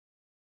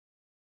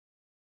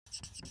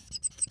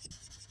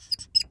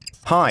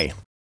Hi,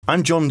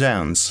 I'm John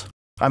Downs.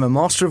 I'm a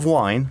master of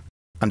wine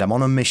and I'm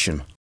on a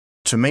mission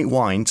to make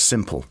wine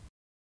simple.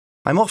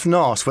 I'm often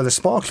asked whether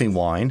sparkling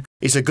wine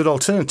is a good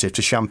alternative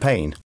to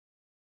champagne.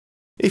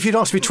 If you'd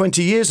asked me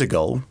 20 years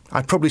ago,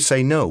 I'd probably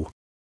say no,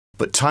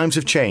 but times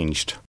have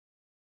changed.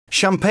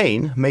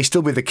 Champagne may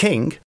still be the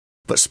king,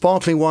 but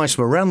sparkling wines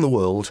from around the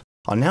world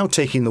are now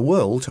taking the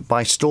world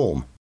by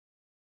storm.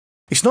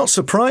 It's not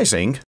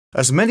surprising,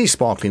 as many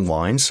sparkling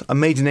wines are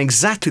made in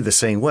exactly the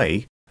same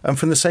way and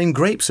from the same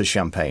grapes as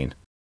champagne.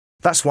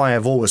 That's why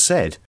I've always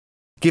said,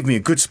 give me a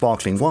good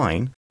sparkling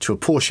wine to a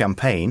poor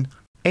champagne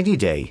any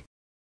day.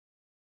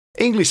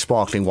 English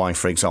sparkling wine,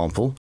 for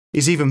example,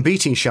 is even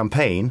beating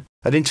champagne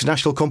at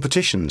international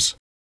competitions.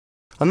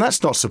 And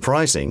that's not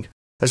surprising,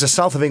 as the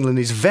south of England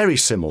is very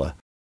similar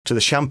to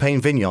the champagne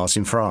vineyards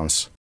in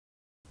France.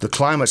 The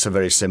climates are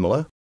very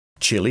similar,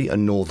 chilly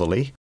and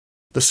northerly.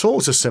 The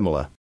soils are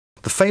similar.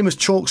 The famous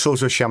chalk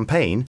soils of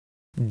Champagne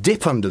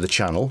dip under the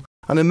channel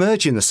and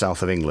emerge in the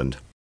south of England.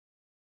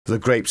 The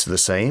grapes are the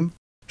same,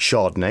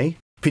 Chardonnay,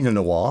 Pinot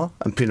Noir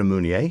and Pinot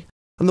Meunier,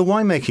 and the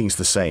winemaking's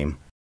the same.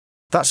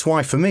 That's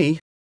why, for me,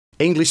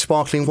 English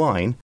sparkling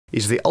wine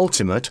is the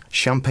ultimate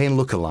champagne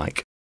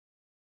lookalike.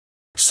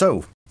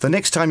 So, the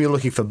next time you're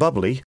looking for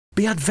bubbly,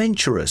 be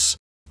adventurous.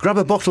 Grab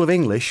a bottle of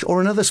English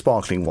or another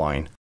sparkling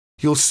wine.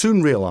 You'll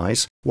soon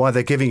realise why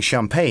they're giving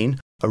champagne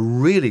a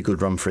really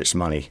good run for its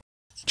money.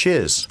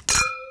 Cheers!